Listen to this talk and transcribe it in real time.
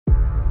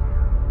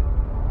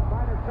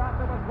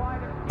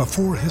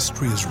Before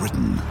history is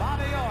written,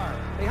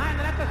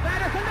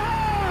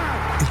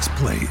 it's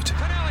played.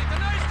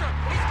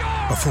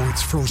 Before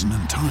it's frozen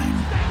in time,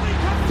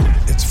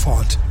 it's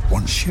fought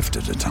one shift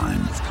at a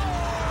time.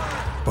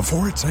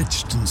 Before it's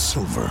etched in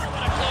silver,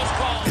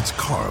 it's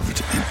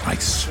carved in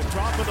ice.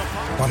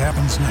 What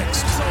happens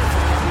next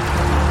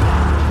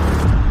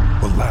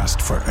will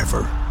last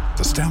forever.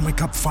 The Stanley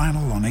Cup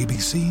Final on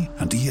ABC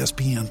and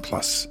ESPN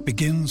Plus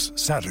begins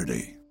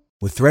Saturday.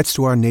 With threats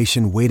to our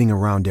nation waiting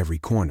around every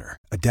corner,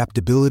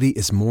 adaptability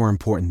is more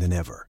important than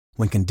ever.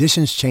 When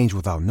conditions change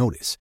without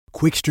notice,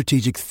 quick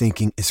strategic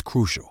thinking is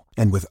crucial.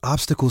 And with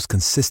obstacles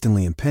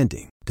consistently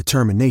impending,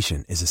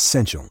 determination is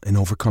essential in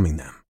overcoming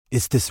them.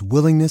 It's this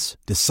willingness,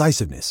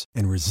 decisiveness,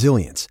 and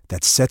resilience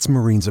that sets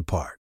Marines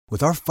apart.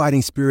 With our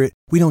fighting spirit,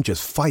 we don't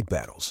just fight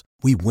battles,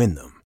 we win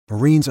them.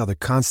 Marines are the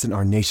constant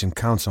our nation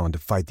counts on to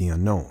fight the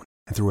unknown.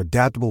 And through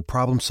adaptable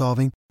problem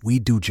solving, we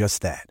do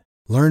just that.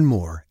 Learn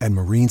more at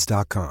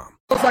marines.com.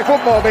 Looks like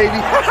football, baby.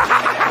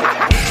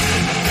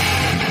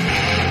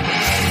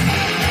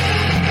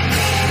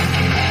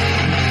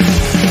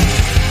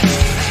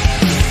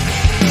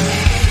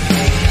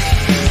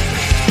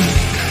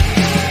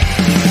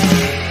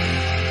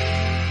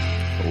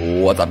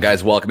 What's up,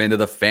 guys? Welcome into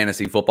the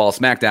Fantasy Football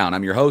Smackdown.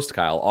 I'm your host,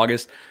 Kyle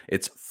August.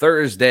 It's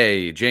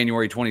Thursday,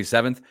 January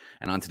 27th,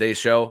 and on today's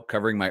show,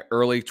 covering my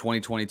early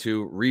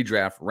 2022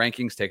 redraft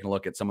rankings, taking a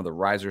look at some of the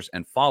risers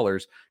and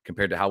fallers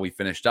compared to how we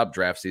finished up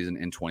draft season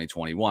in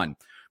 2021. Of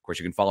course,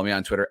 you can follow me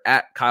on Twitter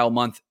at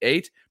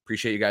KyleMonth8.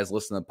 Appreciate you guys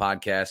listening to the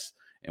podcast,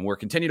 and we're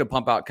continuing to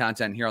pump out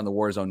content here on the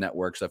Warzone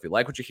Network. So if you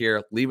like what you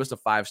hear, leave us a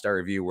 5-star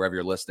review wherever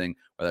you're listening,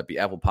 whether that be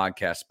Apple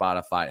Podcasts,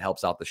 Spotify. It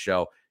helps out the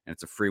show. And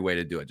it's a free way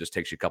to do it. Just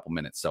takes you a couple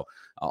minutes. So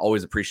I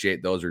always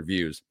appreciate those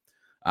reviews.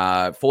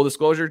 Full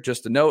disclosure,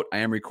 just a note, I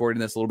am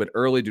recording this a little bit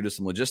early due to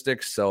some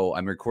logistics. So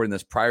I'm recording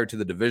this prior to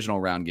the divisional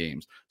round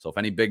games. So if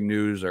any big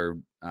news or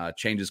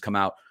changes come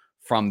out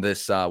from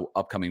this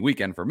upcoming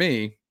weekend for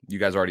me, you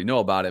guys already know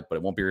about it, but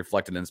it won't be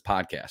reflected in this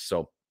podcast.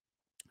 So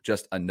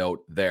just a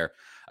note there.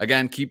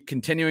 Again, keep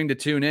continuing to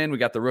tune in. We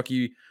got the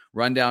rookie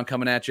rundown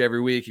coming at you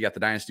every week. You got the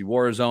Dynasty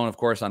Warzone, of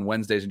course, on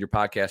Wednesdays in your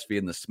podcast feed,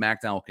 and the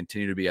Smackdown will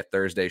continue to be a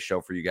Thursday show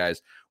for you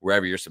guys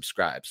wherever you're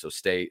subscribed. So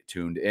stay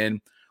tuned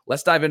in.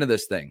 Let's dive into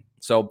this thing.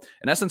 So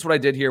in essence, what I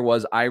did here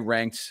was I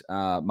ranked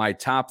my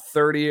top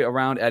 30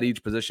 around at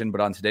each position,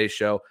 but on today's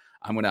show,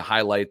 I'm going to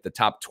highlight the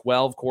top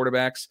 12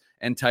 quarterbacks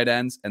and tight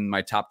ends and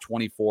my top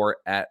 24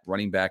 at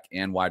running back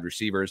and wide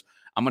receivers.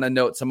 I'm going to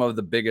note some of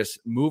the biggest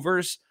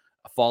movers,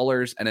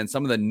 fallers, and then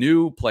some of the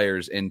new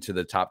players into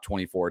the top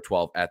 24,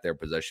 12 at their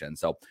position.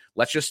 So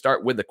let's just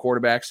start with the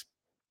quarterbacks.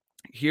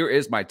 Here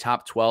is my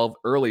top 12,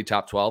 early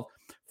top 12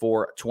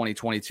 for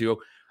 2022.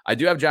 I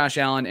do have Josh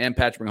Allen and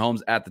Patrick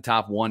Mahomes at the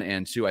top 1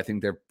 and 2. I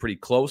think they're pretty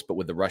close, but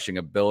with the rushing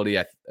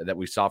ability that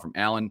we saw from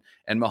Allen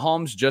and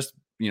Mahomes just,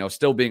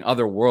 still being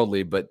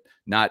otherworldly, but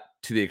not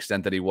to the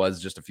extent that he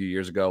was just a few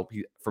years ago.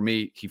 For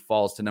me, he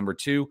falls to number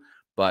 2,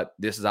 but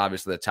this is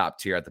obviously the top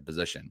tier at the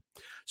position.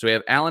 So we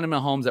have Allen and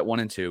Mahomes at 1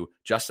 and 2,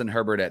 Justin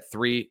Herbert at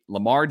 3,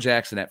 Lamar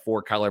Jackson at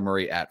 4, Kyler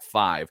Murray at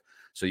 5.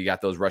 So you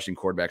got those rushing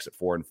quarterbacks at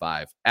 4 and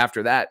 5.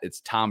 After that,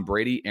 it's Tom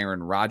Brady,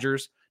 Aaron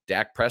Rodgers,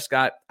 Dak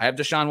Prescott. I have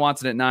Deshaun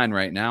Watson at 9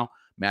 right now,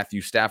 Matthew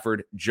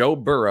Stafford, Joe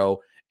Burrow,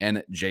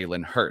 and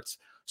Jalen Hurts.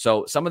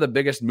 So some of the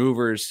biggest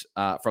movers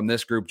from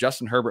this group,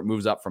 Justin Herbert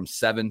moves up from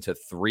 7 to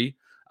 3.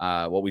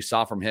 What we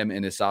saw from him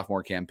in his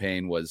sophomore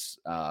campaign was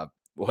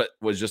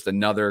just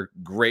another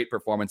great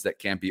performance that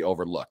can't be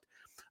overlooked.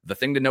 The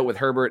thing to note with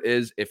Herbert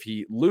is if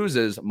he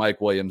loses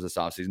Mike Williams this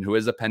offseason, who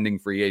is a pending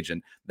free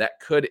agent, that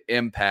could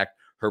impact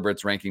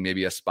Herbert's ranking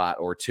maybe a spot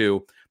or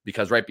two,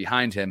 because right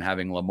behind him,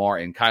 having Lamar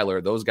and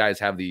Kyler, those guys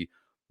have the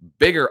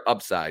bigger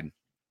upside,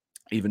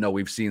 even though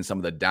we've seen some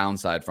of the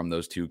downside from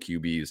those two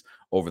QBs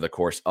over the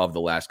course of the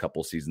last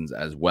couple seasons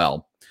as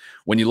well.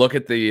 When you look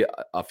at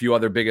a few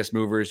other biggest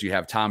movers, you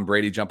have Tom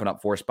Brady jumping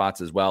up 4 spots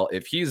as well.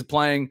 If he's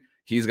playing,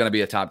 he's going to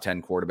be a top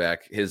 10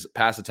 quarterback. His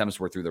pass attempts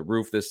were through the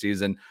roof this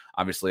season,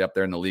 obviously up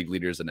there in the league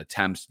leaders in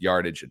attempts,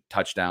 yardage, and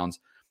touchdowns.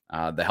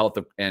 The health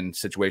and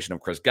situation of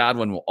Chris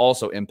Godwin will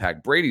also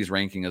impact Brady's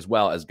ranking as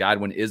well, as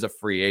Godwin is a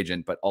free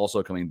agent, but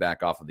also coming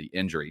back off of the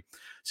injury.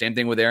 Same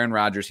thing with Aaron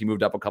Rodgers. He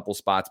moved up a couple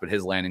spots, but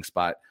his landing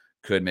spot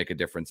could make a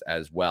difference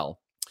as well.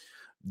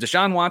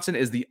 Deshaun Watson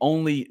is the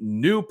only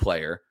new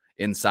player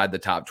inside the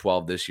top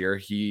 12 this year.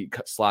 He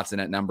slots in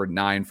at number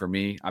 9 for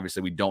me.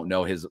 Obviously, we don't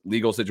know his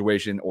legal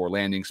situation or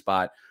landing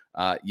spot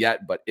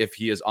yet, but if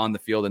he is on the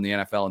field in the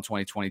NFL in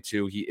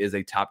 2022, he is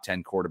a top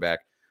 10 quarterback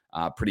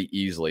pretty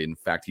easily. In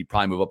fact, he'd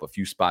probably move up a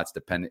few spots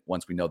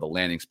once we know the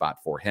landing spot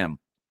for him.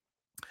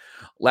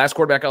 Last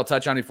quarterback I'll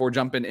touch on before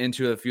jumping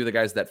into a few of the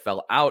guys that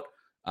fell out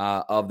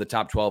of the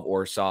top 12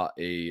 or saw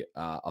a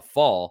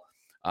fall.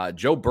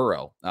 Joe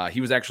Burrow.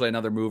 He was actually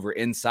another mover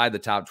inside the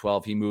top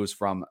 12. He moves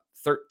from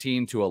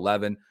 13 to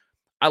 11.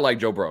 I like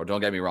Joe Burrow, don't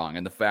get me wrong.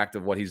 And the fact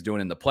of what he's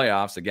doing in the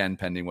playoffs, again,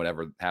 pending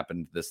whatever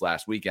happened this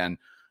last weekend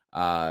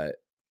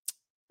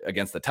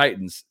against the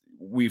Titans,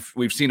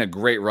 we've seen a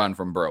great run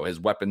from Burrow. His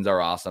weapons are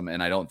awesome,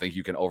 and I don't think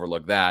you can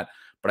overlook that.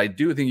 but I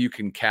do think you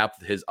can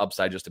cap his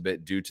upside just a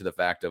bit due to the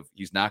fact of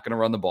he's not going to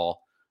run the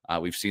ball.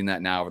 We've seen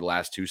that now over the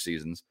last 2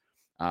 seasons.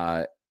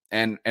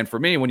 And for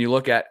me, when you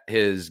look at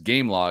his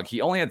game log,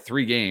 he only had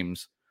 3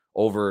 games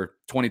over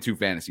 22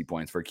 fantasy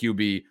points for a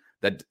QB.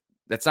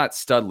 That's not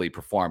studly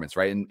performance,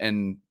 right?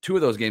 And 2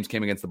 of those games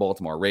came against the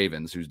Baltimore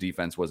Ravens, whose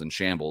defense was in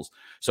shambles.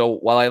 So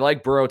while I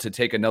like Burrow to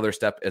take another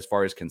step as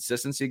far as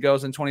consistency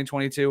goes in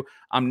 2022,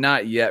 I'm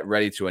not yet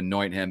ready to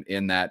anoint him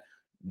in that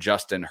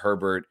Justin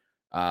Herbert,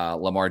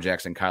 Lamar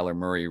Jackson, Kyler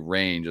Murray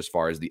range as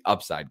far as the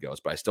upside goes.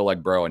 But I still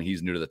like Burrow, and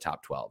he's new to the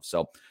top 12.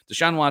 So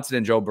Deshaun Watson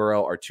and Joe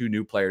Burrow are 2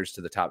 new players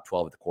to the top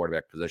 12 at the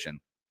quarterback position.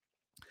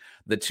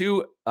 The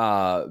 2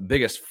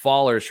 biggest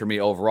fallers for me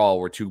overall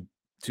were two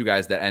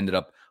guys that ended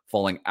up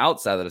falling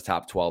outside of the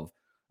top 12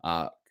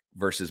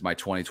 versus my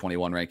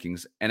 2021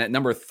 rankings. And at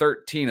number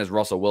 13 is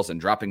Russell Wilson,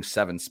 dropping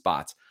 7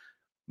 spots.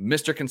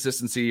 Mr.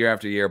 Consistency year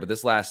after year, but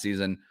this last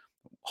season,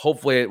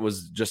 hopefully it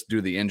was just due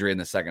to the injury in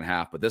the second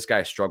half, but this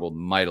guy struggled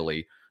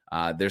mightily.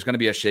 There's going to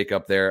be a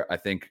shakeup there, I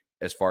think,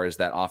 as far as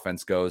that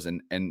offense goes.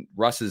 And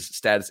Russ's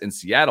status in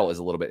Seattle is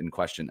a little bit in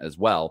question as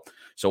well.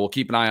 So we'll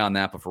keep an eye on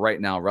that. But for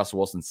right now, Russell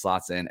Wilson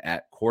slots in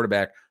at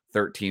quarterback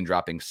 13,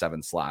 dropping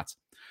 7 slots.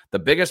 The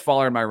biggest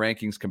faller in my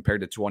rankings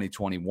compared to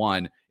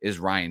 2021 is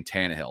Ryan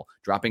Tannehill,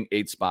 dropping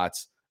 8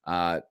 spots.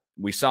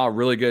 We saw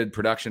really good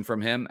production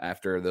from him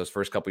after those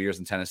first couple years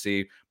in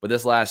Tennessee, but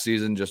this last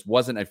season just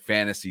wasn't a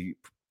fantasy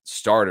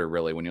starter,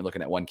 really, when you're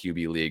looking at 1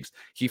 QB leagues.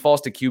 He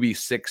falls to QB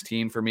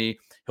 16 for me.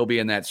 He'll be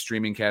in that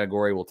streaming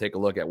category. We'll take a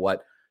look at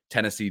what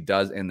Tennessee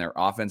does in their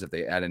offense if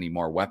they add any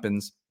more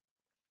weapons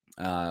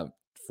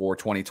for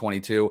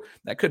 2022.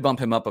 That could bump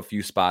him up a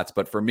few spots,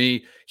 but for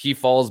me, he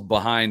falls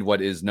behind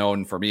what is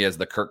known for me as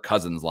the Kirk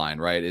Cousins line,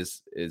 right?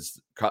 Is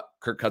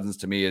Kirk Cousins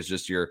to me is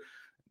just your,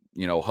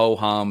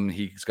 ho-hum.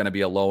 He's going to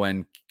be a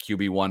low-end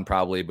QB1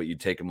 probably, but you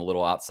take him a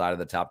little outside of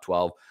the top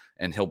 12,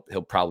 and he'll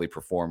probably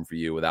perform for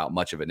you without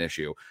much of an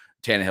issue.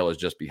 Tannehill is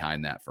just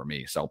behind that for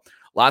me. So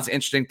lots of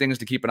interesting things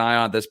to keep an eye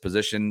on at this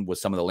position with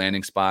some of the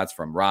landing spots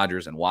from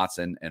Rodgers and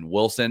Watson and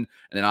Wilson.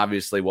 And then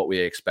obviously what we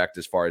expect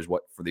as far as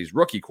what for these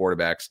rookie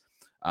quarterbacks,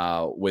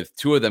 with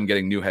 2 of them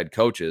getting new head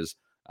coaches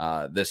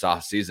this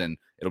offseason.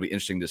 It'll be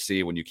interesting to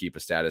see when you keep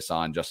a status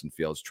on Justin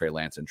Fields, Trey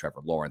Lance, and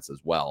Trevor Lawrence as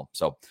well.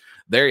 So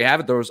there you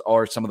have it. Those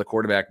are some of the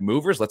quarterback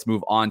movers. Let's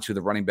move on to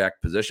the running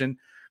back position.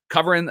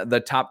 Covering the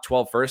top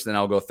 12 first, then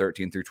I'll go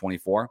 13 through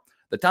 24.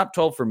 The top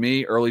 12 for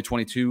me, early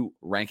 22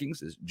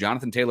 rankings, is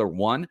Jonathan Taylor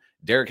 1,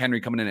 Derrick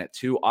Henry coming in at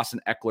 2, Austin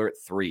Eckler at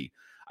 3.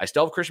 I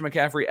still have Christian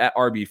McCaffrey at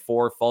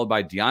RB4, followed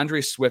by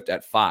DeAndre Swift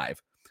at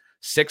 5.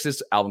 6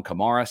 is Alvin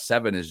Kamara.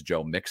 7 is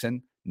Joe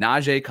Mixon.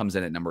 Najee comes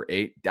in at number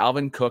 8.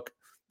 Dalvin Cook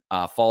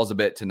falls a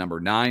bit to number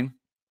 9.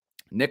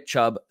 Nick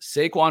Chubb,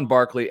 Saquon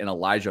Barkley, and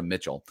Elijah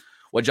Mitchell.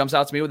 What jumps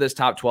out to me with this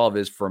top 12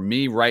 is, for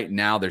me right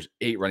now, there's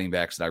 8 running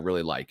backs that I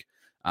really like.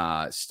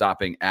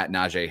 Stopping at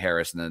Najee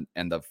Harris,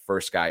 and the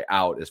first guy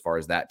out as far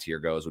as that tier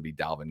goes would be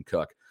Dalvin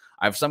Cook.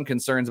 I have some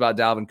concerns about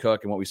Dalvin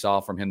Cook and what we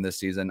saw from him this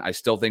season. I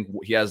still think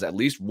he has at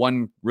least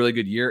one really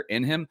good year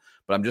in him,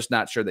 but I'm just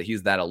not sure that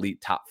he's that elite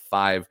top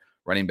 5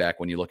 running back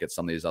when you look at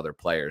some of these other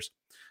players.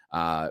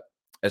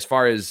 As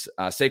far as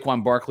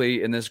Saquon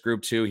Barkley in this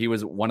group too, he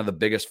was one of the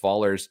biggest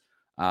fallers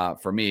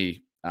for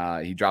me.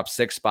 He dropped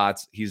 6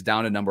 spots. He's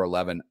down to number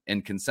 11.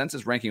 In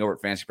consensus ranking over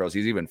at Fantasy Pros,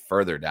 he's even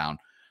further down.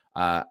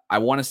 I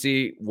want to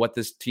see what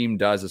this team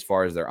does as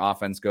far as their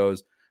offense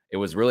goes. It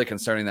was really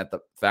concerning that the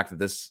fact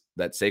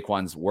that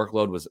Saquon's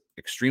workload was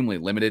extremely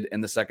limited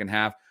in the second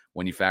half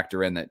when you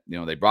factor in that,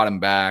 they brought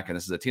him back, and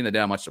this is a team that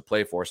didn't have much to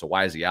play for. So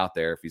why is he out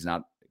there if he's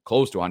not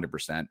close to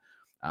 100%?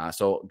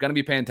 So going to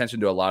be paying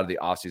attention to a lot of the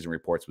offseason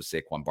reports with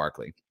Saquon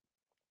Barkley.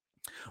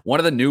 One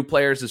of the new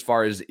players as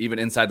far as even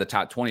inside the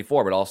top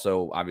 24, but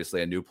also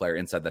obviously a new player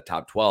inside the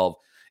top 12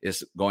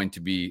 is going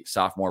to be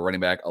sophomore running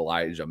back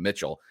Elijah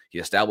Mitchell. He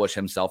established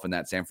himself in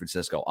that San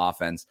Francisco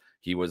offense.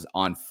 He was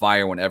on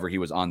fire whenever he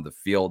was on the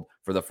field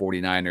for the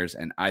 49ers.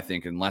 And I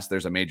think unless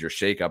there's a major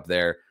shakeup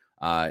there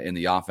in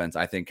the offense,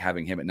 I think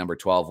having him at number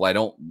 12,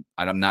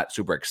 I'm not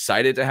super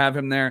excited to have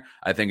him there.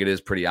 I think it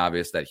is pretty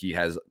obvious that he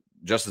has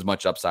just as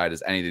much upside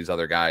as any of these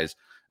other guys.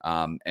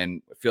 And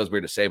it feels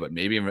weird to say, but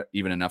maybe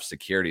even enough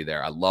security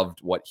there. I loved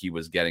what he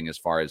was getting as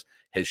far as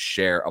his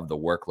share of the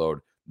workload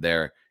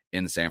there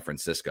in San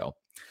Francisco.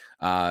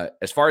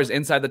 As far as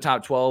inside the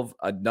top 12,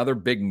 another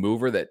big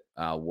mover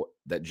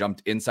that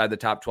jumped inside the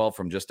top 12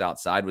 from just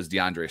outside was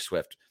DeAndre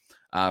Swift.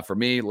 For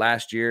me,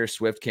 last year,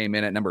 Swift came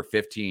in at number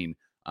 15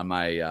 on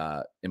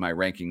my in my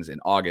rankings in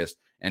August,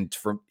 and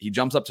he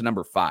jumps up to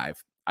number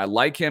 5. I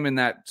like him in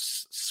that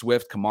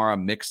Swift, Kamara,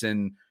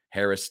 Mixon,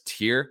 Harris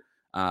tier.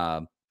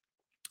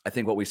 I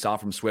think what we saw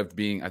from Swift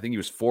I think he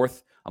was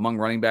 4th among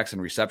running backs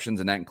in receptions,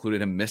 and that included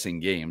him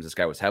missing games. This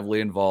guy was heavily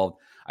involved.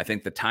 I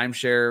think the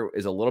timeshare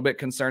is a little bit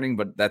concerning,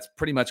 but that's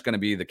pretty much going to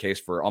be the case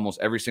for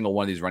almost every single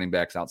one of these running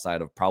backs outside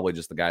of probably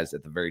just the guys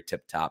at the very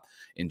tip top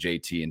in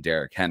JT and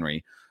Derrick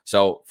Henry.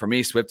 So for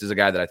me, Swift is a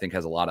guy that I think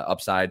has a lot of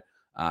upside.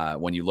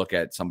 When you look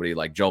at somebody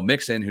like Joe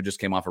Mixon, who just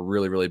came off a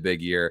really, really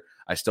big year,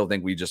 I still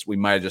think we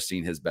might have just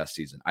seen his best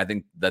season. I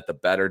think that the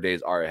better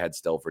days are ahead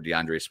still for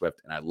DeAndre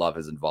Swift, and I love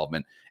his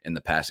involvement in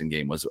the passing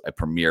game, was a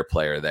premier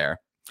player there.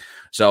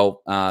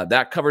 So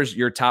that covers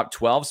your top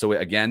 12. So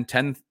again,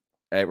 10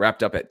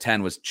 wrapped up at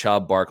 10 was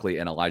Chubb, Barkley,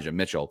 and Elijah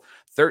Mitchell.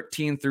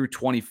 13 through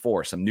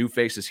 24, some new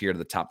faces here to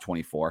the top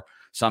 24.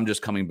 Some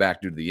just coming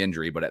back due to the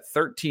injury. But at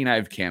 13, I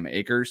have Cam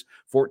Akers.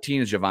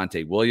 14 is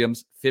Javonte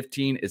Williams.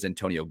 15 is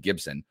Antonio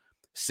Gibson.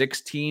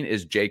 16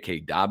 is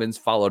J.K. Dobbins,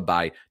 followed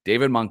by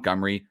David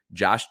Montgomery,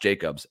 Josh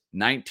Jacobs.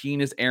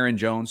 19 is Aaron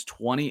Jones.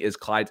 20 is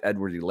Clyde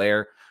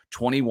Edwards-Helaire.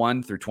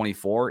 21 through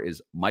 24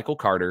 is Michael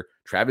Carter,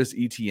 Travis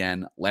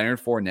Etienne, Leonard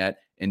Fournette,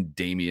 and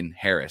Damian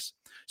Harris.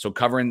 So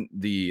covering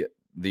the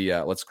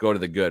let's go to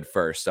the good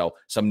first. So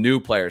some new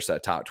players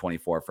at top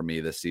 24 for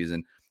me this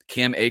season.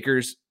 Cam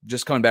Akers,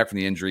 just coming back from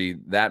the injury,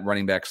 that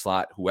running back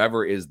slot,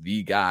 whoever is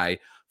the guy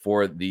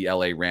for the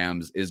LA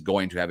Rams is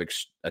going to have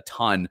a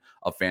ton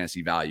of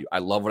fantasy value. I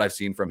love what I've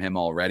seen from him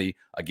already.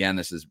 Again,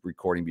 this is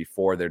recording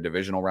before their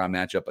divisional round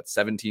matchup, but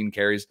 17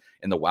 carries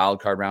in the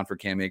wild card round for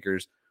Cam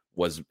Akers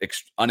was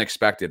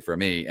unexpected for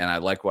me, and I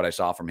like what I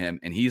saw from him,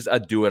 and he's a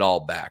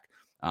do-it-all back.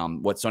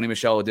 What Sony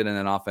Michel did in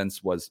an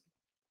offense was,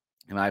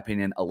 in my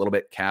opinion, a little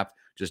bit capped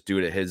just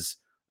due to his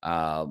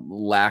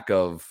lack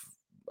of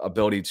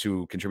ability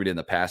to contribute in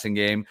the passing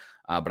game.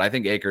 But I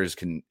think Akers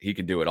can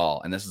do it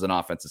all. And this is an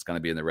offense that's going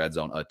to be in the red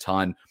zone a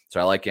ton. So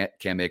I like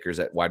Cam Akers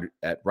at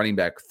running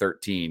back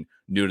 13,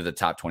 new to the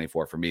top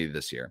 24 for me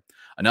this year.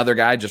 Another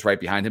guy just right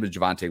behind him is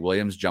Javonte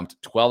Williams,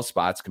 jumped 12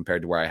 spots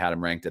compared to where I had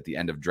him ranked at the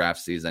end of draft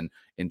season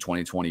in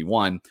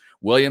 2021.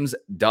 Williams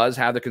does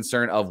have the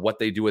concern of what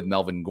they do with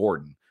Melvin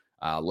Gordon.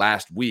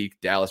 Last week,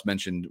 Dallas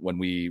mentioned when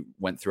we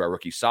went through our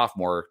rookie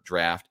sophomore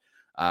draft,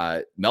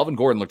 Melvin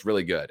Gordon looked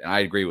really good, and I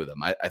agree with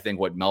him. I think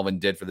what Melvin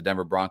did for the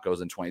Denver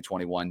Broncos in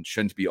 2021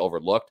 shouldn't be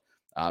overlooked.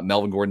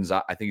 Melvin Gordon's,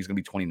 I think he's going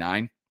to be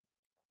 29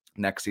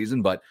 next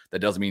season, but that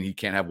doesn't mean he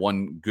can't have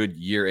one good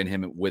year in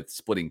him with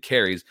splitting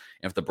carries.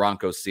 And if the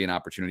Broncos see an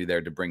opportunity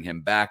there to bring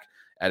him back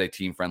at a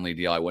team-friendly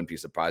deal, I wouldn't be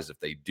surprised if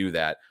they do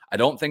that. I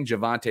don't think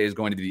Javonte is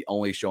going to be the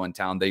only show in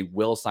town. They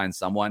will sign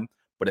someone,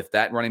 but if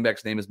that running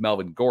back's name is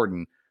Melvin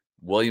Gordon,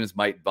 Williams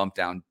might bump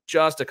down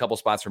just a couple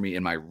spots for me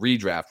in my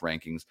redraft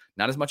rankings.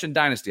 Not as much in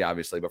Dynasty,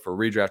 obviously, but for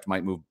redraft,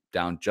 might move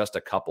down just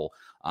a couple.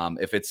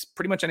 If it's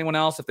pretty much anyone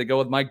else, if they go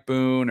with Mike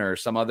Boone or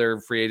some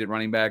other free agent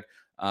running back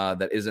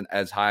that isn't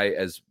as high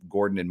as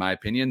Gordon, in my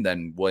opinion,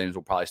 then Williams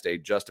will probably stay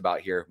just about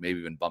here, maybe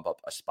even bump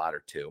up a spot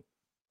or two.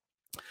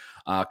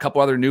 A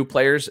couple other new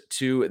players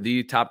to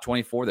the top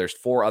 24. There's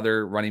 4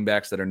 other running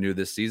backs that are new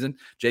this season.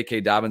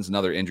 J.K. Dobbins,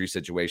 another injury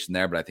situation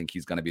there, but I think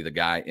he's going to be the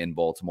guy in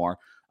Baltimore,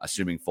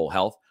 assuming full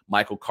health.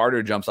 Michael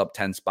Carter jumps up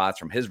 10 spots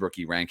from his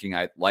rookie ranking.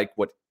 I like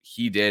what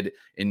he did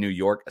in New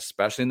York,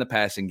 especially in the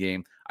passing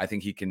game. I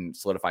think he can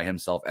solidify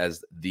himself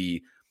as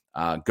the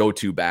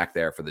go-to back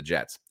there for the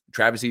Jets.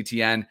 Travis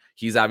Etienne,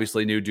 he's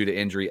obviously new due to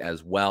injury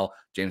as well.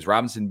 James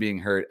Robinson being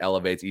hurt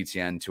elevates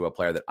Etienne to a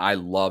player that I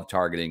love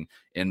targeting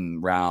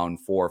in round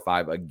 4 or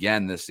 5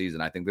 again this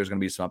season. I think there's going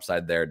to be some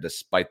upside there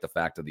despite the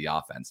fact of the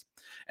offense.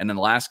 And then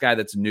the last guy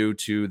that's new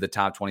to the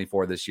top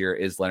 24 this year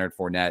is Leonard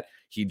Fournette.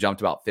 He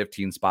jumped about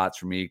 15 spots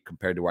for me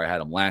compared to where I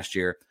had him last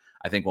year.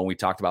 I think when we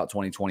talked about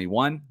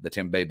 2021, the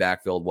Tampa Bay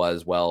backfield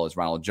was, well, is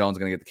Ronald Jones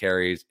going to get the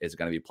carries? Is it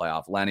going to be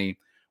playoff Lenny?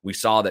 We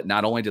saw that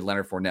not only did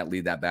Leonard Fournette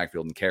lead that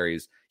backfield in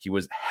carries, he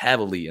was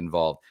heavily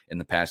involved in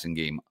the passing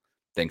game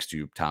thanks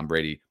to Tom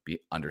Brady be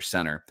under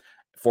center.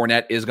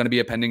 Fournette is going to be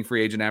a pending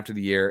free agent after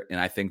the year,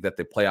 and I think that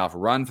the playoff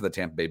run for the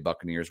Tampa Bay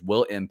Buccaneers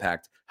will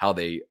impact how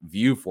they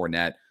view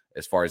Fournette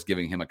as far as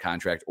giving him a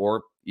contract,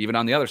 or even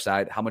on the other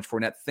side, how much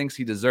Fournette thinks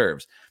he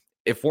deserves.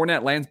 If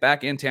Fournette lands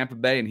back in Tampa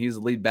Bay and he's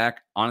the lead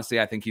back, honestly,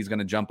 I think he's going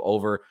to jump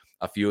over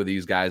a few of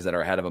these guys that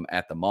are ahead of him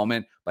at the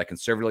moment, but I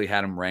conservatively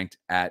had him ranked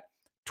at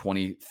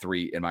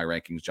 23 in my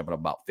rankings, jumping up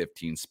about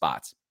 15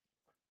 spots.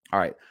 All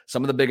right,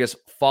 some of the biggest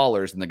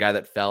fallers and the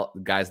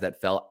guys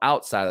that fell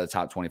outside of the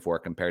top 24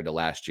 compared to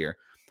last year.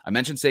 I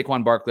mentioned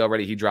Saquon Barkley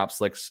already. He dropped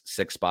 6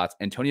 spots.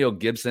 Antonio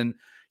Gibson,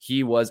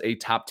 he was a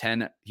top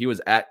 10. He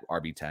was at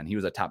RB10. He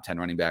was a top 10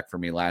 running back for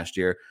me last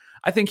year.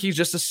 I think he's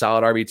just a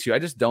solid RB2. I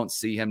just don't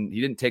see him.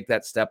 He didn't take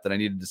that step that I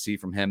needed to see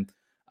from him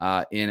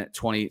in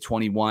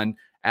 2021.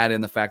 Add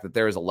in the fact that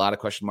there is a lot of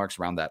question marks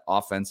around that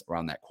offense,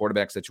 around that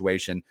quarterback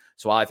situation.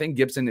 So while I think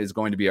Gibson is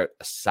going to be a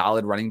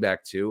solid running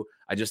back too,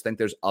 I just think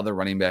there's other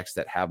running backs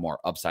that have more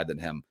upside than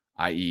him,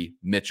 i.e.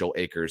 Mitchell,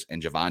 Akers,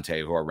 and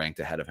Javonte, who are ranked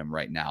ahead of him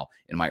right now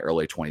in my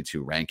early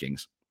 22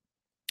 rankings.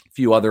 A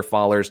few other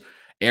fallers.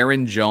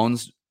 Aaron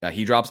Jones,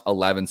 he drops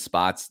 11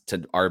 spots to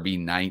RB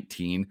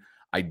 19.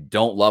 I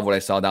don't love what I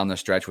saw down the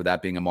stretch with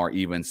that being a more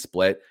even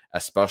split,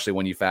 especially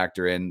when you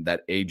factor in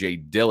that A.J.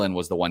 Dillon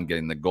was the one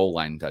getting the goal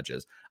line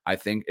touches. I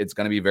think it's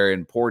going to be very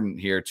important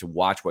here to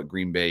watch what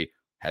Green Bay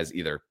has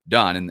either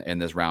done in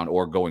this round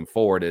or going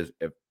forward,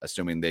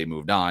 assuming they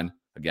moved on.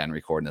 again,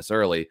 recording this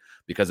early,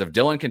 because if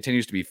Dillon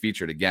continues to be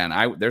featured again,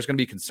 there's going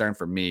to be concern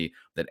for me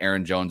that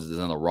Aaron Jones is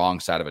on the wrong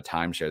side of a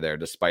timeshare there,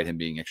 despite him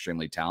being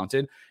extremely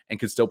talented and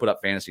could still put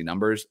up fantasy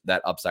numbers.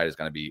 That upside is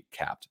going to be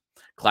capped.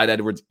 Clyde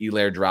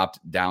Edwards-Helaire dropped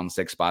down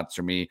 6 spots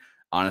for me.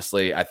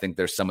 Honestly, I think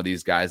there's some of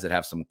these guys that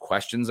have some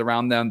questions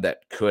around them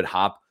that could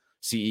hop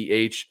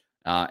CEH,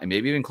 and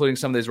maybe even including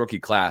some of these rookie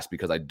class,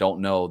 because I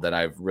don't know that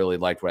I've really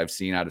liked what I've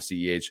seen out of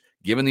CEH,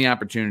 given the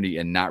opportunity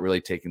and not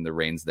really taking the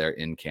reins there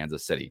in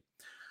Kansas City.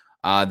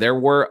 There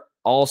were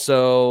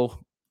also,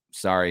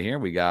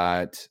 we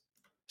got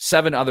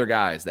 7 other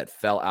guys that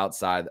fell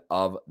outside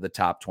of the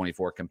top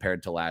 24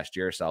 compared to last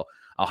year. So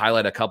I'll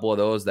highlight a couple of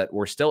those that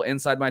were still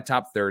inside my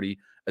top 30.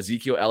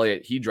 Ezekiel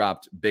Elliott, he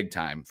dropped big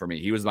time for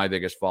me. He was my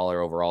biggest faller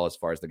overall as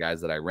far as the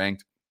guys that I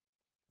ranked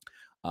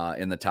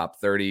in the top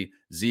 30.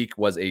 Zeke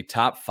was a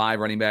top 5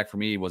 running back for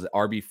me. He was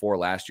RB4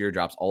 last year,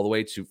 drops all the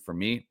way to, for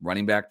me,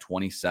 running back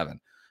 27.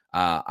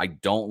 I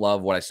don't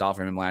love what I saw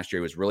from him last year.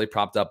 He was really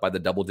propped up by the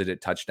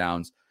double-digit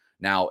touchdowns.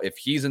 Now, if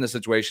he's in a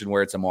situation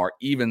where it's a more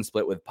even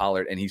split with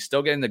Pollard and he's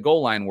still getting the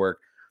goal line work,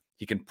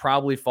 he can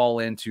probably fall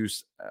into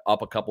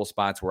up a couple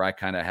spots where I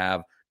kind of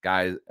have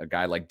a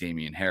guy like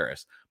Damian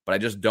Harris. But I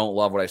just don't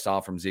love what I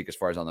saw from Zeke as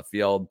far as on the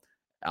field.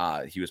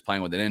 He was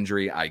playing with an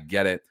injury. I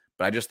get it.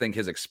 But I just think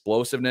his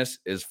explosiveness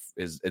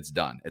it's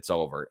done. It's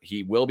over.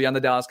 He will be on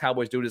the Dallas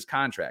Cowboys due to his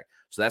contract.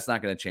 So that's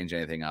not going to change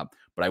anything up.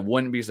 But I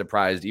wouldn't be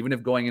surprised, even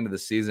if going into the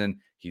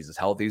season, he's as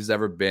healthy as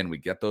ever been. We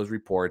get those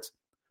reports.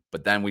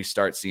 But then we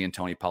start seeing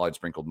Tony Pollard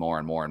sprinkled more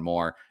and more and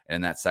more. And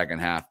in that second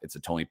half, it's a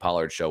Tony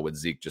Pollard show with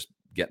Zeke just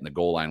getting the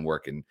goal line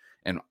work and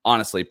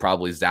honestly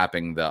probably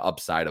zapping the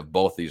upside of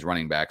both these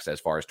running backs as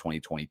far as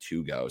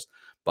 2022 goes.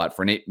 But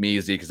for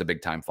me, Zeke is a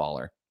big-time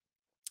faller.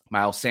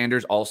 Miles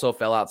Sanders also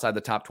fell outside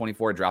the top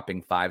 24,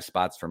 dropping 5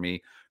 spots for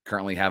me.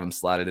 Currently have him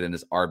slotted in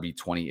as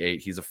RB28.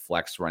 He's a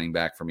flex running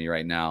back for me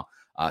right now.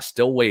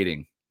 Still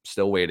waiting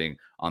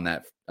on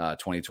that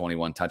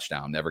 2021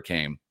 touchdown. Never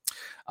came.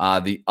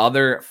 The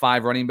other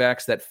 5 running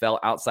backs that fell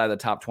outside the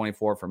top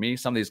 24 for me,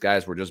 some of these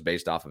guys were just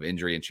based off of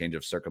injury and change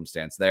of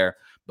circumstance there.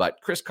 But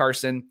Chris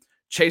Carson,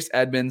 Chase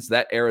Edmonds,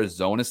 that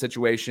Arizona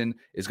situation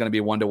is going to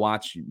be one to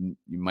watch. You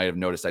might have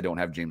noticed I don't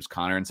have James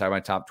Conner inside my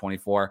top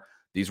 24.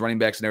 These running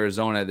backs in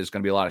Arizona, there's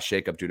going to be a lot of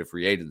shakeup due to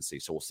free agency.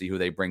 So we'll see who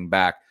they bring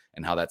back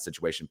and how that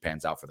situation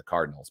pans out for the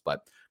Cardinals.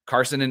 But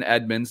Carson and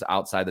Edmonds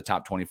outside the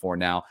top 24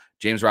 now.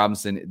 James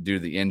Robinson due to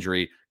the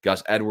injury.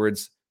 Gus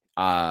Edwards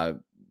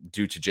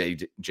due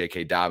to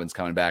J.K. Dobbins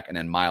coming back. And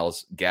then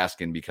Myles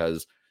Gaskin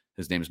because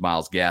his name is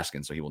Myles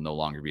Gaskin. So he will no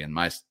longer be in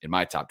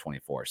my top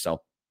 24.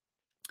 So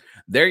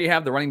there you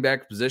have the running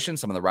back position,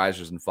 some of the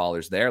risers and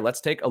fallers there. Let's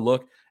take a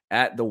look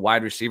at the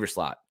wide receiver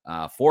slot.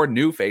 4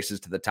 new faces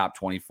to the top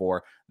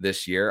 24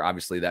 this year.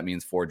 Obviously, that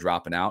means 4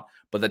 dropping out.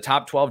 But the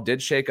top 12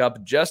 did shake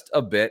up just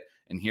a bit.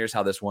 And here's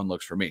how this one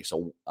looks for me.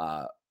 So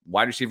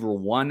wide receiver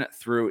 1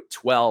 through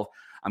 12,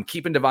 I'm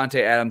keeping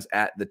Devontae Adams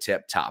at the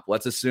tip top.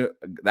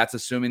 That's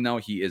assuming, though,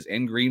 he is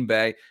in Green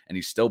Bay and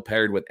he's still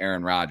paired with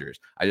Aaron Rodgers.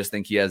 I just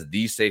think he has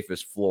the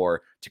safest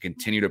floor to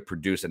continue to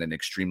produce at an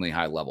extremely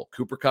high level.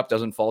 Cooper Kupp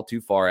doesn't fall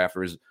too far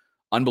after his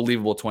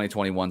unbelievable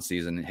 2021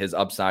 season. His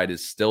upside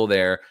is still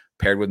there,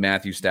 paired with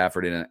Matthew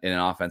Stafford in an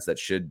offense that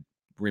should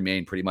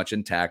remain pretty much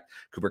intact.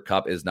 Cooper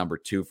Kupp is number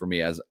 2 for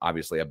me as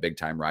obviously a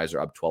big-time riser,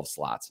 up 12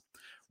 slots.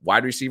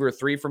 Wide receiver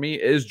 3 for me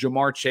is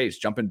Jamar Chase,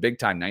 jumping big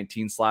time,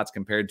 19 slots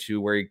compared to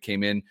where he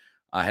came in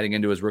heading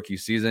into his rookie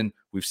season.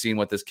 We've seen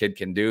what this kid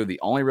can do. The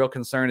only real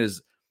concern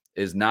is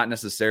not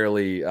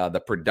necessarily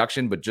the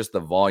production, but just the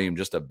volume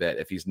just a bit.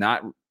 If he's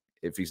not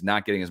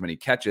getting as many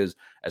catches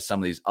as some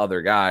of these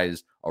other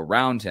guys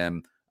around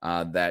him,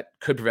 that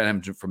could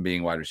prevent him from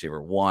being wide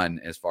receiver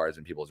 1 as far as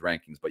in people's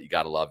rankings, but you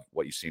got to love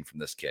what you've seen from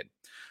this kid.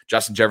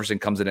 Justin Jefferson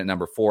comes in at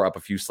number 4, up a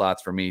few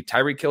slots for me.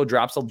 Tyreek Hill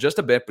drops just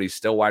a bit, but he's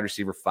still wide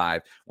receiver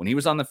 5. When he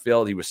was on the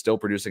field, he was still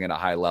producing at a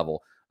high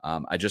level.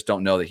 I just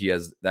don't know that he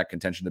has that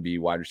contention to be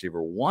wide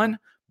receiver 1,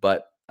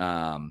 but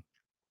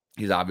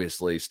he's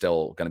obviously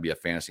still going to be a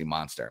fantasy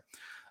monster.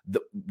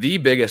 The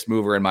biggest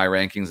mover in my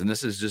rankings, and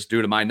this is just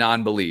due to my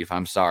non-belief,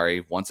 I'm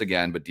sorry, once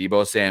again, but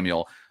Deebo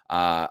Samuel,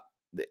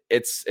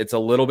 it's a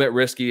little bit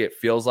risky. It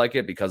feels like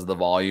it because of the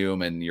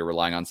volume and you're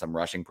relying on some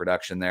rushing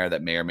production there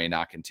that may or may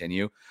not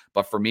continue.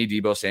 But for me,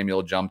 Deebo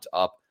Samuel jumped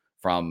up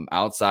from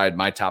outside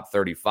my top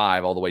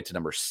 35 all the way to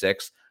number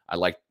 6. I'm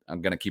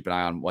going to keep an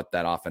eye on what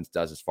that offense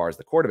does as far as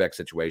the quarterback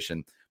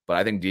situation, but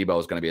I think Deebo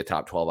is going to be a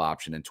top 12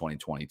 option in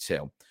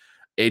 2022.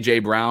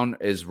 AJ Brown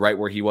is right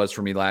where he was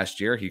for me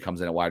last year. He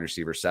comes in at wide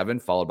receiver 7,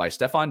 followed by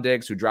Stephon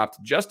Diggs, who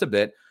dropped just a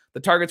bit.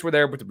 The targets were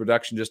there, but the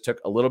production just took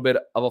a little bit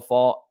of a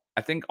fall.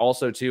 I think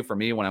also, too, for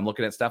me, when I'm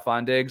looking at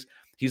Stephon Diggs,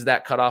 he's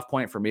that cutoff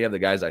point for me of the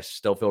guys I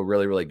still feel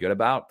really, really good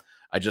about.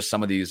 I just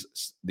some of these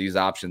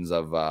options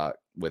of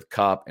with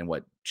Kupp and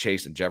what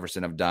Chase and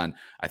Jefferson have done,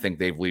 I think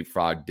they've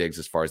leapfrogged Diggs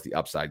as far as the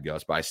upside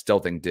goes. But I still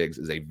think Diggs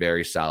is a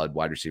very solid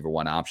wide receiver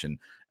 1 option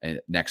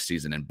next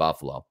season in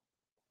Buffalo.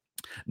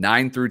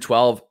 9 through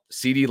 12,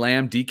 CeeDee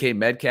Lamb, DK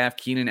Metcalf,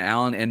 Keenan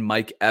Allen, and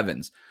Mike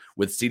Evans.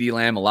 With CeeDee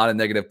Lamb, a lot of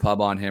negative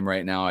pub on him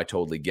right now. I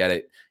totally get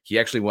it. He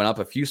actually went up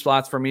a few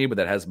spots for me, but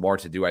that has more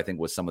to do, I think,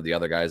 with some of the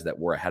other guys that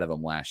were ahead of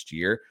him last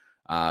year.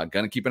 Going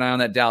to keep an eye on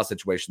that Dallas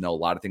situation, though. A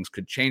lot of things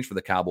could change for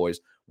the Cowboys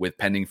with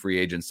pending free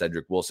agents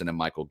Cedric Wilson and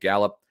Michael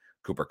Gallup.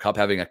 Cooper Kupp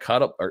having a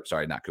cut-up, or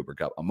sorry, not Cooper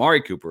Kupp,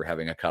 Amari Cooper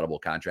having a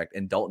cuttable contract,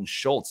 and Dalton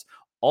Schultz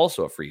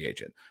also a free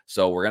agent.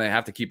 So we're going to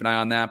have to keep an eye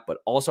on that. But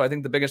also, I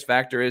think the biggest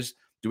factor is,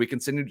 do we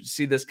continue to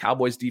see this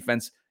Cowboys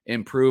defense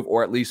improve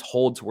or at least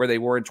hold to where they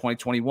were in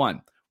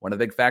 2021? One of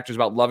the big factors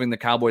about loving the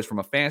Cowboys from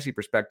a fantasy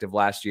perspective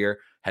last year,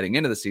 heading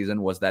into the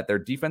season, was that their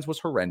defense was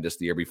horrendous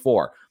the year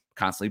before,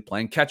 constantly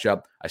playing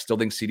catch-up. I still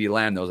think CeeDee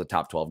Lamb, though, is a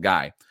top 12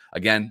 guy.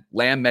 Again,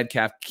 Lamb,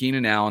 Metcalf,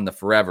 Keenan Allen, the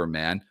forever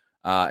man,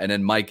 and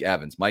then Mike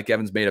Evans. Mike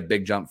Evans made a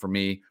big jump for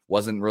me.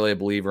 Wasn't really a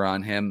believer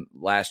on him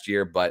last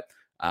year, but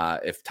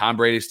if Tom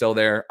Brady's still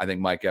there, I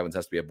think Mike Evans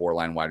has to be a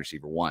borderline wide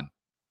receiver 1.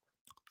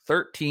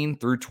 13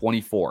 through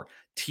 24,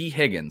 T.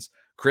 Higgins.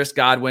 Chris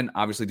Godwin,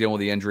 obviously dealing with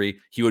the injury.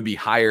 He would be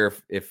higher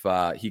if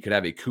he could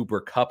have a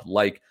Cooper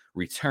Kupp-like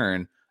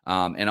return.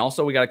 And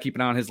also, we got to keep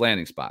an eye on his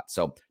landing spot.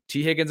 So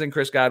T. Higgins and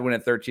Chris Godwin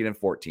at 13 and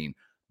 14.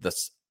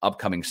 This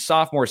upcoming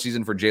sophomore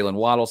season for Jalen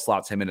Waddle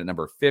slots him in at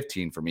number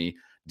 15 for me.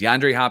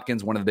 DeAndre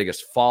Hopkins, one of the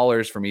biggest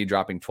fallers for me,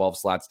 dropping 12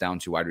 slots down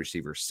to wide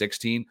receiver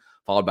 16,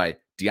 followed by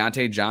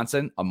Deontay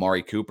Johnson,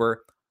 Amari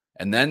Cooper.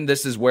 And then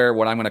this is where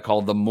what I'm going to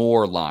call the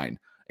Moore line.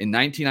 In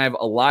 19, I have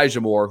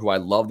Elijah Moore, who I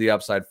love the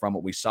upside from.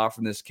 What we saw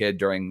from this kid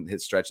during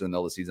his stretch in the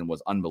middle of the season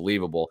was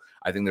unbelievable.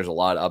 I think there's a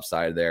lot of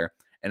upside there.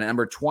 And at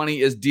number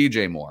 20 is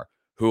DJ Moore,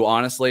 who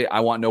honestly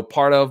I want no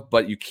part of,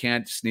 but you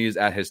can't sneeze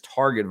at his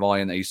target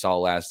volume that you saw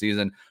last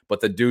season.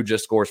 But the dude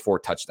just scores 4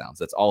 touchdowns.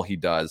 That's all he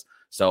does.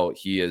 So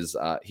he's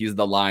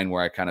the line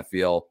where I kind of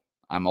feel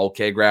I'm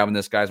okay grabbing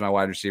this guy as my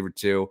wide receiver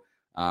too,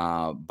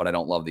 but I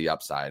don't love the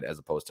upside as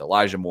opposed to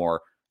Elijah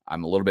Moore.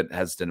 I'm a little bit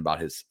hesitant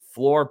about his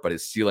floor, but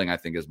his ceiling, I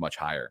think, is much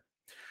higher.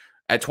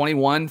 At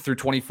 21 through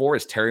 24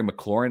 is Terry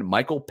McLaurin.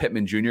 Michael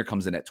Pittman Jr.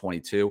 comes in at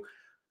 22.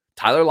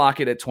 Tyler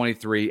Lockett at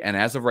 23. And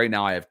as of right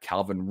now, I have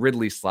Calvin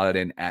Ridley slotted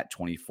in at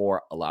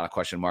 24. A lot of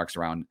question marks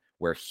around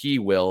where he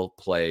will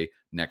play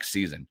next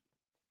season.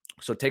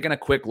 So taking a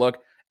quick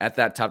look at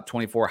that top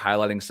 24,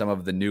 highlighting some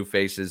of the new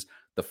faces.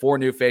 The 4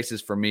 new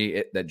faces for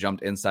me that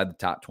jumped inside the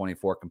top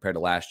 24 compared to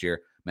last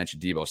year.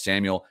 Mentioned Deebo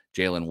Samuel.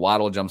 Jalen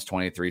Waddle jumps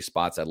 23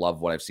 spots. I love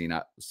what I've seen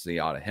out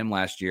of him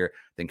last year.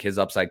 I think his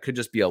upside could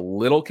just be a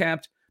little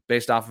capped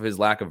based off of his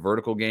lack of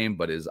vertical game,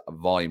 but his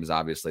volume is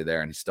obviously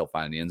there, and he's still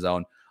finding the end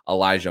zone.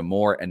 Elijah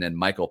Moore, and then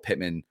Michael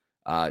Pittman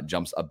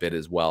jumps a bit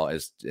as well,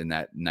 as in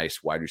that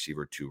nice wide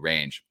receiver 2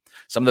 range.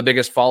 Some of the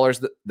biggest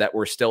fallers that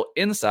were still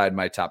inside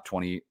my top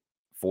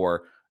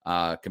 24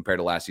 compared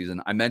to last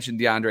season. I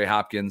mentioned DeAndre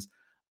Hopkins.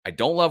 I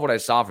don't love what I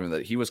saw from him.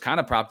 That he was kind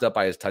of propped up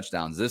by his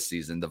touchdowns this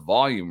season. The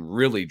volume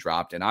really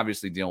dropped, and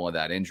obviously dealing with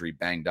that injury,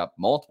 banged up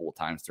multiple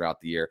times throughout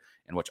the year,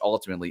 and which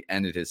ultimately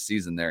ended his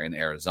season there in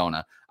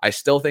Arizona. I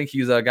still think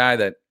he's a guy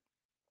that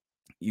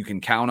you can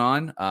count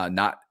on,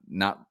 not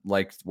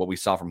like what we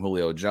saw from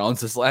Julio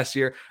Jones this last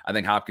year. I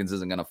think Hopkins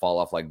isn't going to fall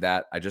off like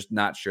that. I'm just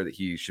not sure that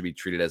he should be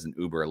treated as an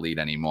uber elite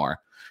anymore.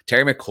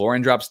 Terry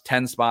McLaurin drops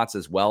 10 spots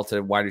as well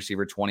to wide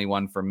receiver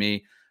 21 for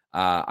me.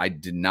 I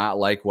did not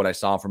like what I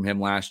saw from him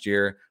last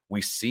year.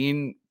 We've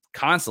seen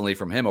constantly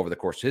from him over the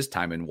course of his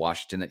time in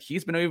Washington that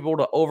he's been able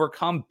to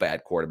overcome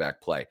bad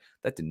quarterback play.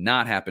 That did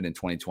not happen in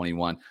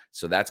 2021.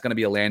 So that's going to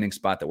be a landing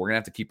spot that we're going to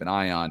have to keep an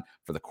eye on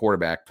for the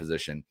quarterback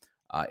position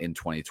in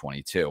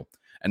 2022.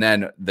 And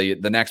then the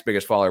next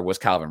biggest faller was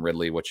Calvin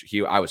Ridley, which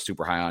I was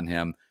super high on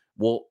him.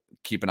 We'll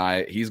keep an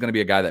eye. He's going to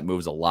be a guy that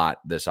moves a lot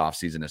this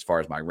offseason as far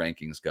as my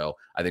rankings go.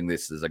 I think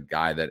this is a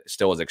guy that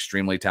still is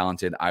extremely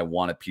talented. I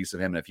want a piece of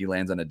him. And if he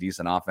lands on a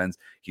decent offense,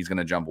 he's going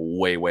to jump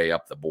way, way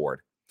up the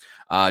board.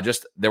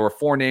 There were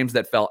 4 names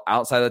that fell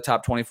outside of the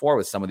top 24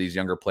 with some of these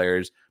younger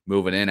players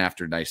moving in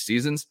after nice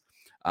seasons.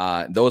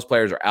 Those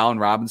players are Allen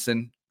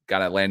Robinson.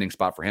 Got a landing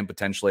spot for him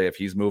potentially if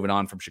he's moving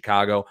on from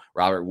Chicago.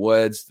 Robert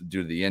Woods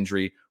due to the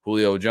injury.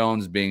 Julio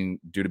Jones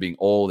due to being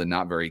old and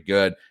not very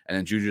good. And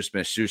then Juju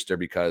Smith-Schuster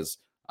because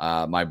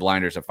my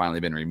blinders have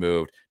finally been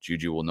removed.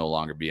 Juju will no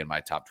longer be in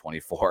my top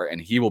 24, and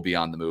he will be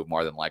on the move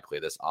more than likely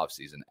this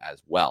offseason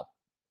as well.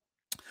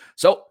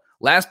 So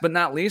last but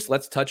not least,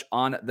 let's touch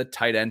on the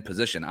tight end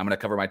position. I'm going to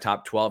cover my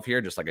top 12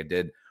 here just like I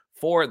did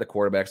for the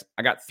quarterbacks.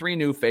 I got 3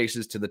 new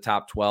faces to the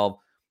top 12.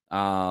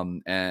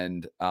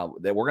 And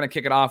that we're going to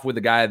kick it off with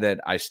the guy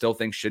that I still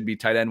think should be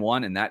tight end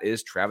 1, and that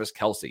is Travis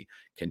Kelce.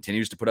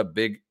 Continues to put up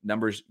big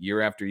numbers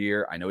year after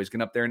year. I know he's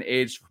getting up there in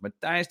age. From a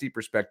dynasty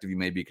perspective, you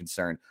may be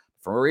concerned.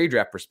 From a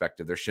redraft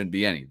perspective, there shouldn't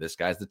be any. This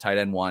guy's the tight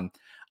end 1.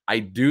 I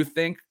do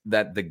think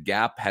that the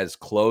gap has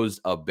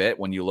closed a bit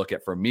when you look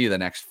at, for me, the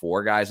next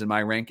 4 guys in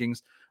my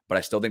rankings, but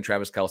I still think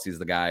Travis Kelce is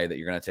the guy that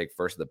you're going to take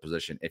first at the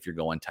position if you're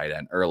going tight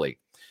end early.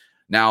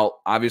 Now,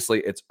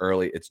 obviously, it's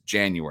early. It's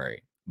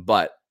January,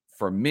 but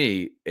for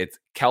me, it's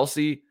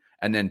Kelce,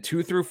 and then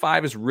 2 through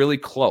 5 is really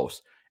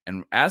close.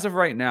 And as of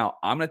right now,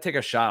 I'm going to take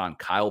a shot on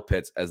Kyle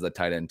Pitts as the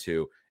tight end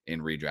 2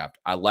 in redraft.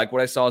 I like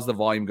what I saw as the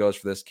volume goes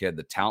for this kid.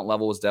 The talent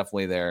level was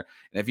definitely there.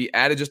 And if he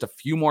added just a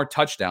few more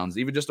touchdowns,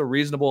 even just a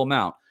reasonable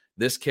amount,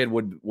 this kid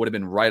would have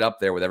been right up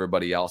there with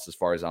everybody else as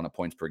far as on a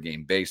points per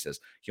game basis.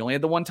 He only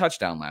had the one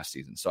touchdown last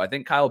season. So I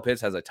think Kyle Pitts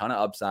has a ton of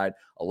upside,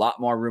 a lot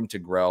more room to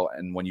grow.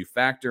 And when you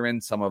factor in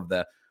some of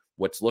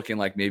what's looking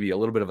like maybe a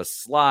little bit of a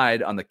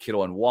slide on the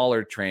Kittle and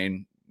Waller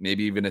train,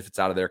 maybe even if it's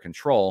out of their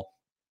control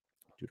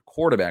due to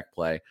quarterback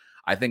play,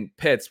 I think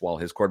Pitts, while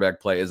his quarterback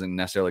play isn't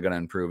necessarily going to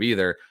improve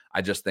either,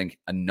 I just think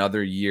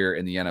another year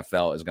in the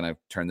NFL is going to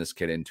turn this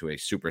kid into a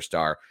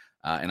superstar.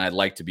 And I'd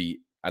like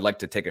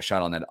to take a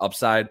shot on that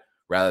upside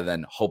rather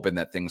than hoping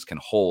that things can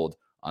hold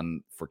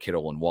for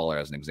Kittle and Waller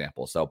as an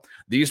example. So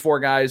these 4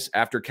 guys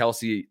after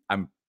Kelce,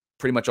 I'm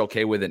pretty much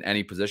okay with in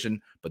any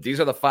position, but these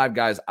are the 5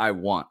 guys I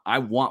want. I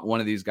want one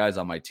of these guys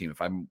on my team.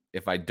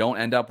 If I don't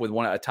end up with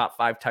a top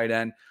 5 tight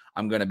end,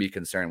 I'm going to be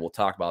concerned. We'll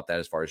talk about that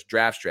as far as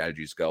draft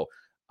strategies go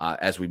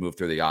as we move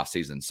through the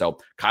offseason. So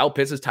Kyle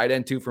Pitts is tight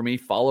end 2 for me,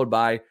 followed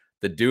by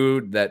the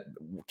dude that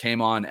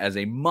came on as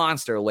a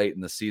monster late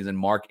in the season,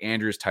 Mark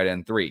Andrews, tight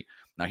end 3.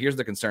 Now, here's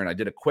the concern. I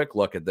did a quick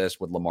look at this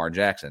with Lamar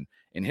Jackson.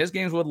 In his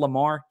games with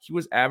Lamar, he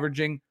was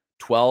averaging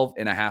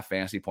 12.5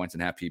 fantasy points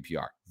and half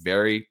PPR.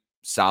 Very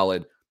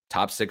solid,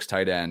 top 6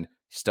 tight end,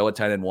 still a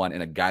tight end 1,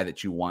 and a guy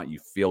that you want. You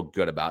feel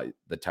good about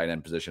the tight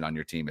end position on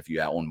your team if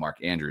you own Mark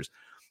Andrews.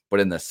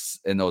 But in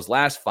those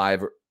last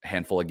 5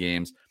 handful of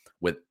games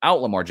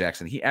without Lamar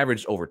Jackson, he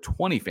averaged over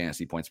 20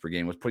 fantasy points per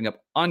game, was putting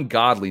up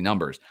ungodly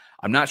numbers.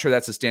 I'm not sure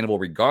that's sustainable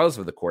regardless of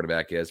who the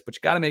quarterback is, but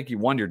you got to make you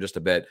wonder just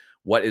a bit,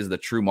 what is the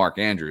true Mark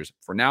Andrews?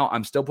 For now,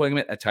 I'm still putting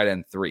him at tight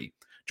end 3.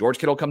 George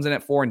Kittle comes in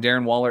at 4 and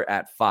Darren Waller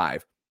at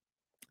 5.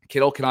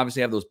 Kittle can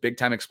obviously have those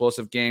big-time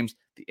explosive games.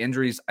 The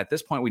injuries, at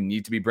this point, we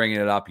need to be bringing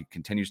it up. He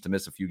continues to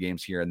miss a few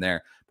games here and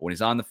there, but when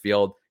he's on the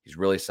field, he's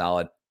really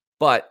solid.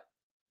 But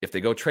if they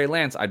go Trey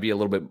Lance, I'd be a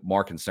little bit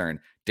more concerned.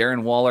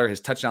 Darren Waller,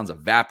 his touchdowns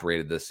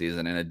evaporated this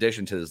season in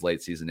addition to his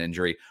late season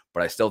injury,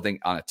 but I still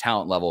think on a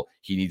talent level,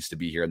 he needs to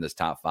be here in this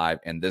top 5.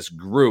 And this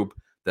group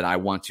that I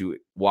want to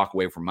walk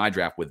away from my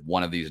draft with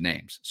one of these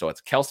names. So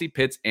it's Kelce,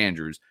 Pitts,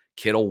 Andrews,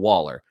 Kittle,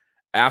 Waller.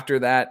 After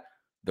that,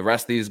 the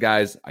rest of these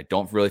guys, I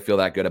don't really feel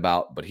that good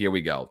about, but here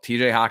we go.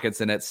 TJ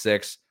Hockenson at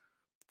 6.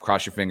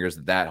 Cross your fingers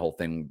that whole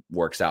thing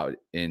works out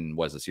in,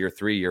 was this year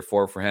 3, year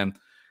 4 for him?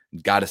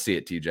 Got to see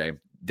it, TJ.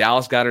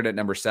 Dallas Goedert at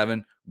number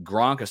 7.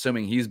 Gronk,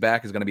 assuming he's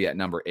back, is going to be at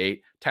number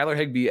 8. Tyler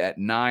Higbee at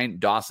 9.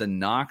 Dawson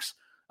Knox.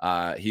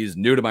 He's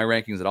new to my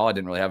rankings at all. I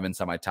didn't really have him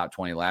inside my top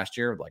 20 last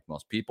year, like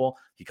most people.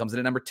 He comes in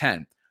at number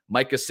 10.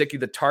 Mike Gesicki,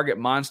 the target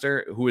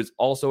monster, who is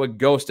also a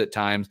ghost at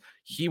times.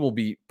 He will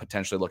be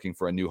potentially looking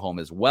for a new home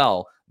as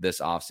well this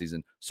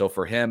offseason. So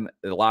for him,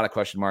 a lot of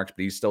question marks,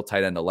 but he's still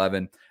tight end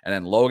 11. And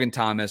then Logan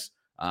Thomas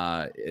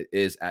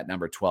is at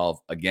number 12.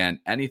 Again,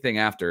 anything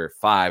after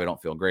 5, I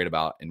don't feel great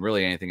about. And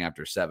really anything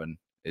after 7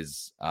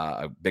 is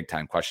a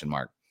big-time question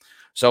mark.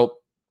 So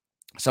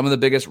some of the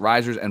biggest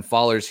risers and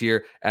fallers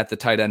here at the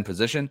tight end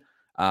position.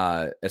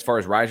 As far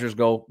as risers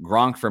go,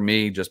 Gronk for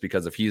me, just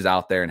because if he's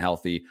out there and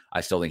healthy, I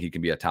still think he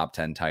can be a top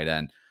 10 tight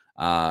end.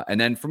 And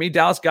then for me,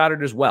 Dallas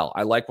Goedert as well.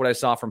 I like what I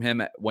saw from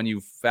him when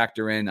you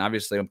factor in,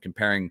 obviously I'm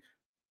comparing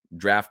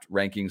draft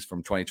rankings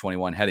from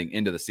 2021 heading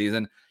into the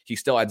season. He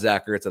still had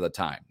Zach Ertz at the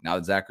time. Now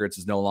that Zach Ertz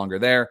is no longer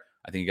there,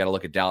 I think you got to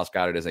look at Dallas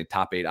Goedert as a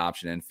top 8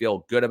 option and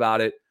feel good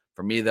about it.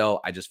 For me, though,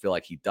 I just feel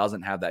like he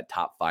doesn't have that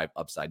top 5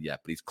 upside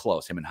yet, but he's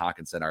close. Him and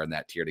Hockenson are in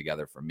that tier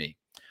together for me.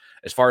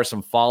 As far as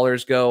some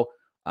fallers go,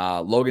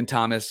 Logan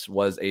Thomas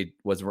was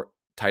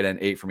tight end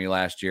 8 for me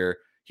last year.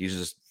 He's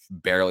just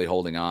barely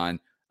holding on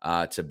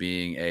to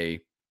being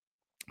a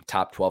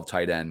top 12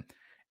 tight end.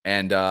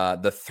 And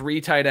the 3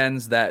 tight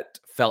ends that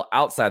fell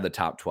outside the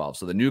top 12.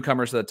 So the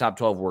newcomers to the top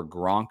 12 were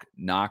Gronk,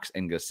 Knox,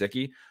 and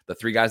Gesicki. The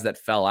 3 guys that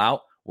fell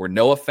out were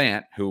Noah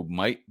Fant, who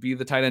might be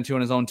the tight end 2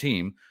 on his own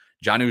team,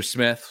 Jonnu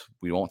Smith,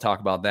 we won't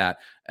talk about that,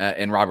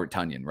 and Robert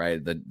Tonyan,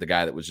 right? The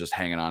guy that was just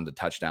hanging on to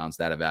touchdowns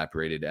that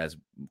evaporated as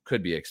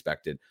could be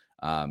expected.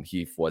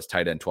 He was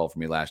tight end 12 for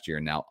me last year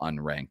and now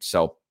unranked.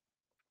 So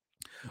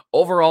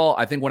overall,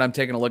 I think when I'm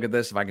taking a look at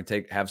this, if I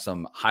can have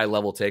some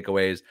high-level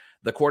takeaways,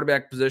 the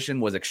quarterback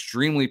position was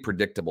extremely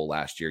predictable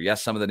last year.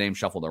 Yes, some of the names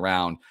shuffled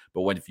around,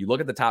 but if you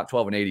look at the top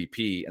 12 in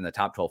ADP and the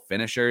top 12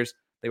 finishers,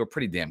 they were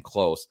pretty damn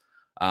close.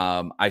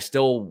 I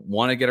still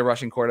want to get a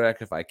rushing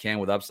quarterback if I can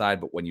with upside,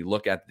 but when you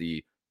look at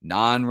the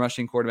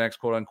non-rushing quarterbacks,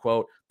 quote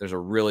unquote, there's a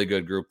really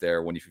good group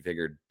there when you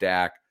figure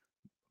Dak,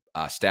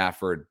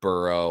 Stafford,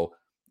 Burrow,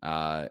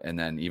 and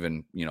then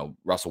even,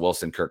 Russell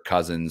Wilson, Kirk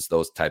Cousins,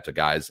 those types of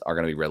guys are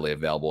going to be readily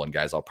available and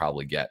guys I'll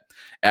probably get.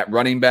 At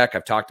running back,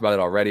 I've talked about it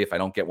already. If I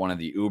don't get one of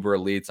the uber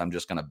elites, I'm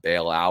just going to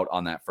bail out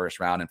on that first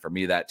round. And for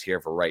me, that tier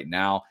for right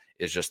now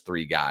is just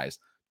 3 guys,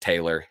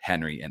 Taylor,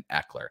 Henry, and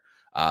Eckler.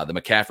 The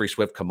McCaffrey,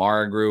 Swift,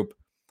 Kamara group,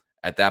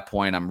 at that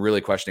point, I'm really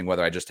questioning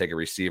whether I just take a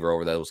receiver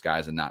over those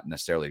guys and not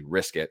necessarily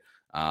risk it.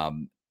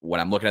 When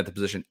I'm looking at the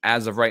position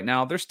as of right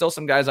now, there's still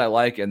some guys I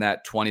like in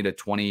that 20 to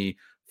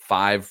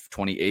 25,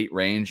 28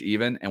 range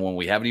even. And when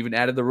we haven't even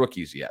added the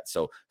rookies yet.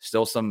 So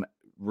still some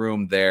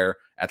room there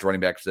at the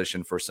running back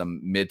position for some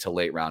mid to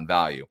late round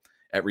value.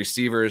 At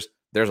receivers,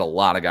 there's a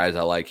lot of guys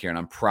I like here, and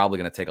I'm probably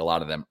going to take a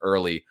lot of them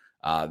early.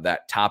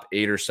 That top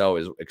 8 or so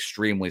is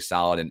extremely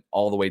solid, and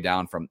all the way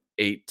down from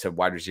 8 to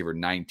wide receiver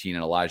 19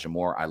 and Elijah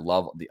Moore. I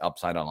love the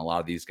upside on a lot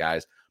of these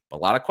guys, but a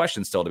lot of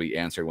questions still to be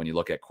answered when you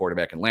look at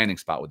quarterback and landing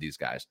spot with these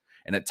guys.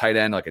 And at tight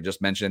end, like I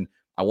just mentioned,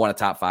 I want a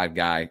top 5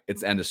 guy.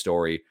 It's end of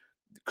story.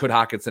 Could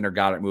Hockenson or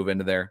Goddard move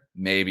into there?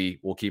 Maybe.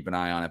 We'll keep an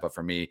eye on it. But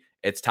for me,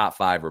 it's top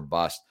 5 or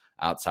bust.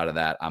 Outside of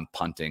that, I'm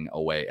punting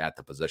away at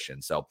the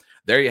position. So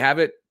there you have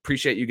it.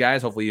 Appreciate you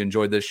guys. Hopefully you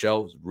enjoyed this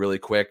show. It was really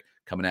quick,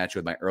 coming at you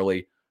with my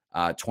early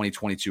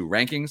 2022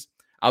 rankings.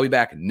 I'll be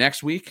back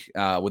next week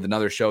with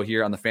another show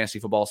here on the Fantasy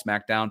Football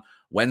Smackdown,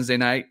 Wednesday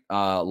night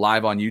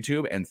live on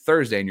YouTube, and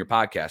Thursday in your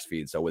podcast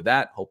feed. So with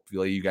that,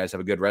 hopefully you guys have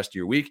a good rest of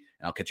your week,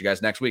 and I'll catch you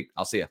guys next week.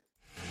 I'll see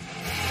you.